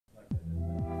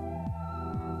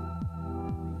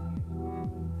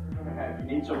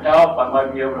need some help, I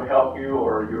might be able to help you,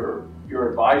 or your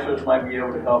advisors might be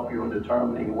able to help you in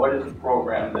determining what is the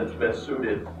program that's best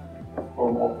suited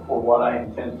for what I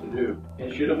intend to do.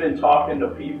 You should have been talking to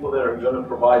people that are going to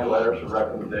provide letters of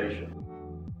recommendation.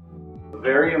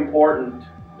 Very important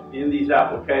in these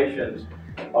applications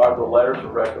are the letters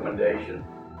of recommendation,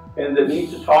 and the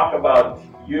need to talk about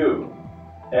you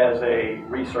as a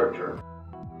researcher,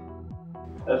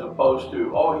 as opposed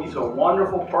to, oh, he's a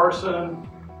wonderful person,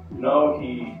 you know,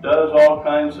 he does all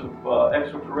kinds of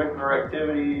extracurricular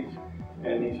activities,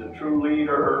 and he's a true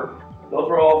leader. Those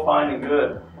are all fine and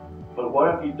good, but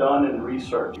what have you done in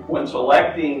research? When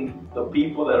selecting the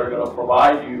people that are going to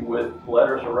provide you with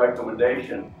letters of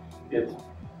recommendation, it's,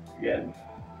 again,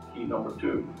 key number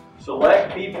 2.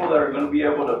 Select people that are going to be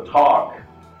able to talk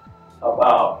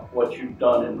about what you've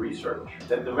done in research.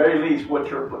 At the very least, what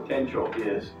your potential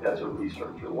is as a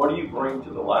researcher. What do you bring to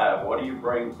the lab? What do you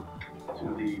bring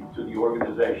to the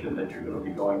organization that you're going to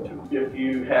be going to? If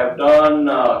you have done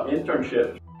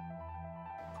internships,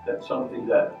 that's something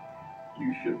that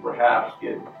you should perhaps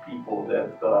get people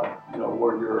that you know,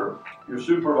 were your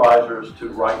supervisors to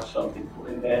write something for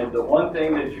you. And the one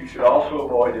thing that you should also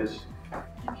avoid is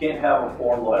you can't have a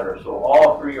form letter. So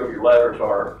all 3 of your letters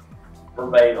are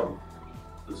verbatim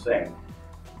the same.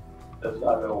 That's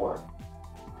not going to work.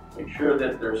 Make sure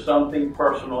that there's something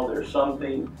personal, there's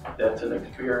something that's an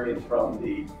experience from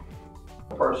the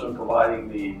person providing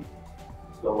the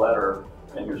letter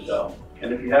and yourself.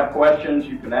 And if you have questions,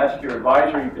 you can ask your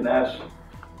advisor, you can ask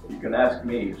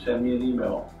me, send me an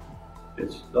email.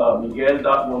 It's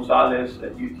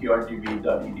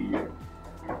miguel.gonzalez@utrgv.edu.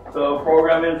 So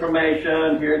program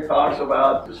information, here it talks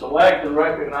about to select and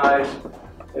recognize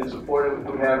and support it.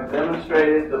 We have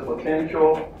demonstrated the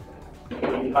potential to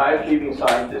be high achieving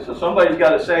scientists. So somebody's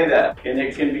got to say that. And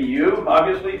it can be you,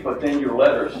 obviously, but then your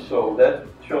letters. So that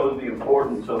shows the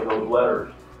importance of those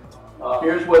letters.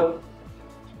 Here's what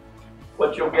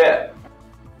you'll get.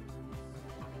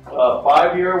 A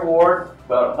 5-year award,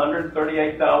 about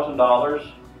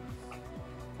 $138,000.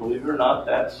 Believe it or not,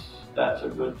 that's a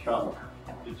good chunk.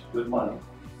 It's good money.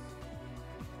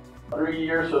 3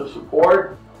 years of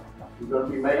support. You're going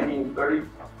to be making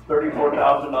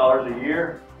 $34,000 a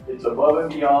year. It's above and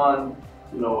beyond,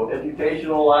 you know,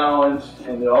 educational allowance,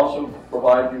 and they also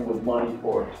provide you with money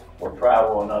for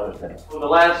travel and other things. For the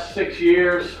last 6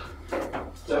 years,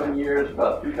 7 years,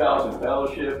 about 2,000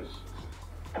 fellowships,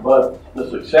 but the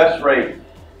success rate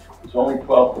is only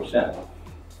 12%.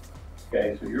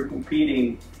 Okay, so you're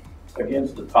competing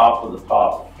against the top of the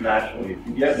top nationally. If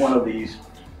you get one of these,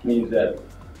 it means that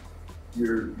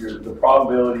the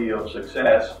probability of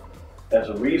success as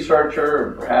a researcher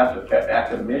and perhaps an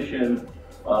academician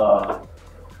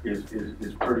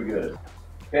is pretty good.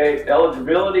 Okay,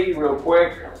 eligibility, real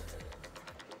quick.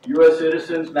 U.S.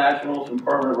 citizens, nationals, and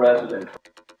permanent residents.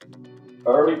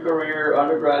 Early career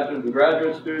undergraduate and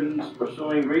graduate students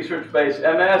pursuing research-based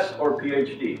MS or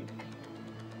PhD.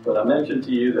 But I mentioned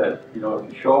to you that, you know, if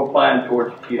you show a plan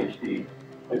towards PhD,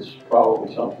 it's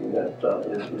probably something that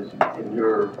is in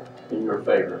your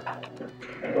favor.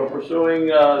 So pursuing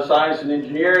science and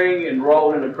engineering,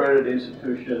 enrolled in accredited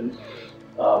institutions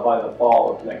by the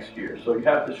fall of next year. So you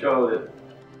have to show that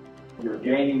you're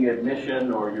gaining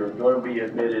admission or you're going to be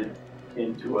admitted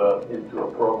into a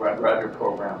program, graduate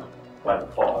program by the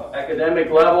fall.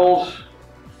 Academic levels,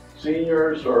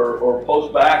 seniors or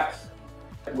post-bac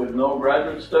with no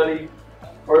graduate study,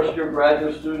 first-year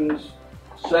graduate students,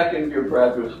 second-year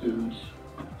graduate students.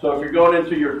 So if you're going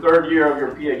into your 3rd year of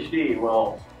your PhD,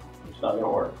 well, it's not going to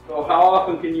work. So how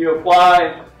often can you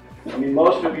apply? I mean,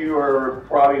 most of you are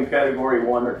probably in category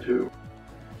 1 or 2.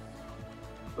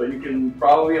 So you can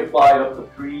probably apply up to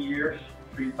 3 years,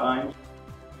 3 times.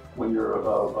 When you're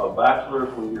a bachelor's,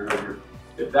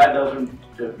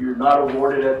 if you're not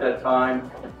awarded at that time,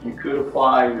 you could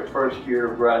apply in your 1st year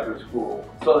of graduate school.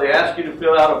 So they ask you to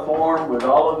fill out a form with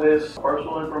all of this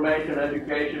personal information,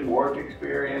 education, work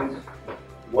experience,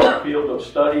 what field of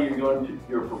study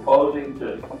you're proposing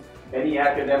to any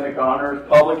academic honors.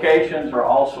 Publications are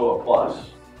also a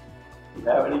plus. If you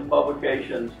have any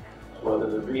publications, whether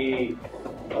there be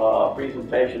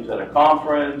presentations at a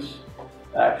conference,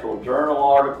 actual journal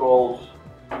articles,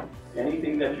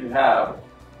 anything that you have,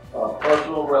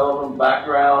 personal relevant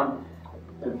background,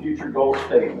 and future goal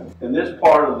statement. In this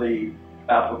part of the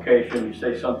application, you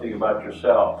say something about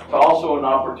yourself. It's also an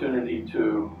opportunity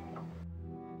to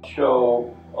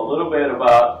show a little bit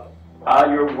about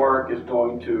how your work is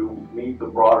going to meet the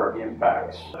broader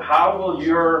impacts. How will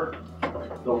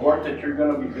the work that you're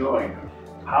going to be doing,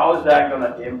 how is that going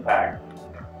to impact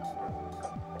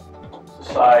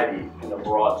society in a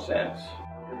broad sense?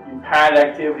 If you've had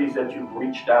activities that you've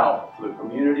reached out to the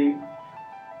community,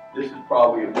 this is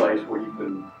probably a place where you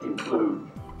can include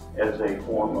as a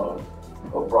form of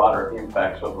broader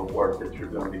impacts of the work that you're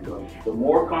going to be doing. The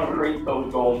more concrete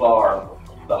those goals are,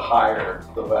 the higher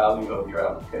the value of your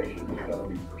application is going to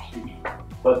be perceived.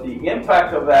 But the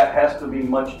impact of that has to be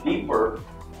much deeper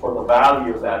for the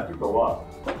value of that to go up.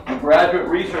 The graduate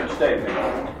research statement,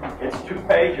 it's 2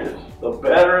 pages. The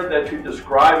better that you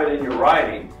describe it in your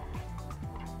writing,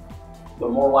 the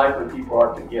more likely people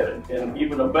are to get it. And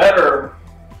even a better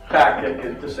tactic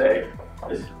is to say,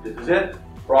 this is it,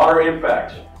 broader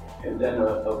impacts, and then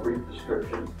a brief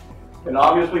description. And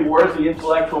obviously, where's the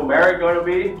intellectual merit going to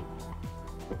be?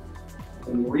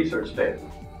 In the research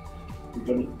statement. You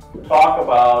can talk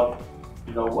about,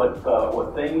 you know, what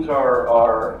things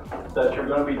are that you're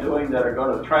going to be doing that are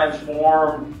going to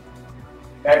transform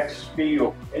X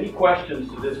field. Any questions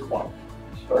to this point?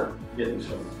 Start getting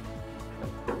some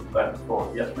back and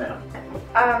forth. Yes, ma'am.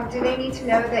 Do they need to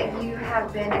know that you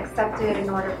have been accepted in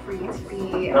order for you to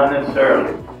be? Not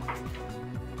necessarily.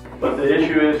 But the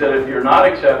issue is that if you're not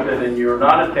accepted and you're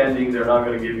not attending, they're not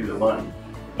going to give you the money.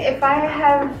 If I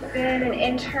have been an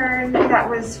intern that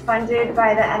was funded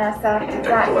by the NSF, does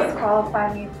that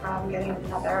disqualify me from getting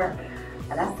another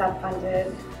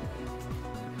NSF-funded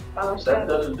fellowship? That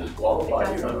doesn't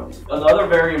disqualify you. Another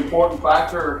very important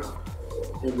factor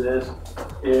in this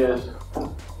is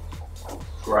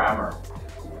grammar.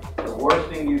 The worst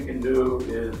thing you can do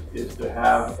is to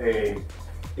have an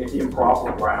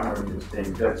improper grammar in this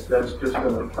thing. That's just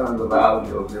going to turn the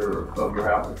value of your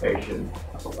application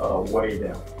way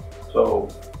down. So,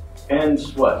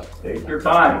 hence what? Take your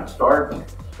time. Start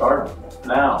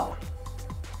now.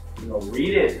 You know,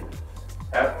 read it.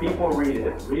 Have people read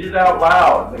it. Read it out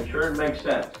loud. Make sure it makes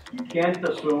sense. You can't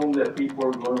assume that people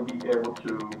are going to be able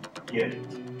to get it.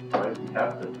 Right? You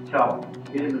have to tell them.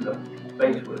 Get them in the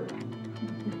face with it.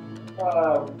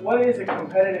 What is a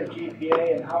competitive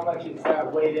GPA and how much is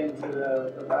that weighed into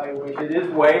the evaluation? It is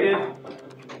weighted.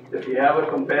 If you have a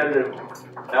competitive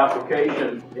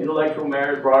application, intellectual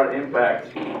merit, broad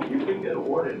impact, you can get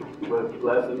awarded with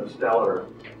less than stellar,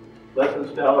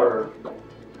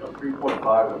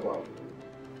 3.5 above.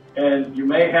 And you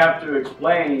may have to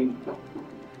explain,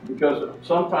 because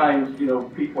sometimes, you know,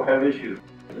 people have issues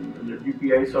and their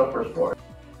GPA suffers for it.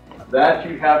 That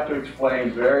you have to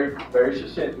explain very, very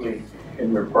succinctly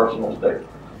in your personal statement.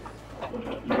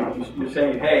 You're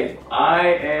saying, hey, I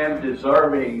am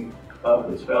deserving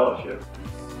of this fellowship.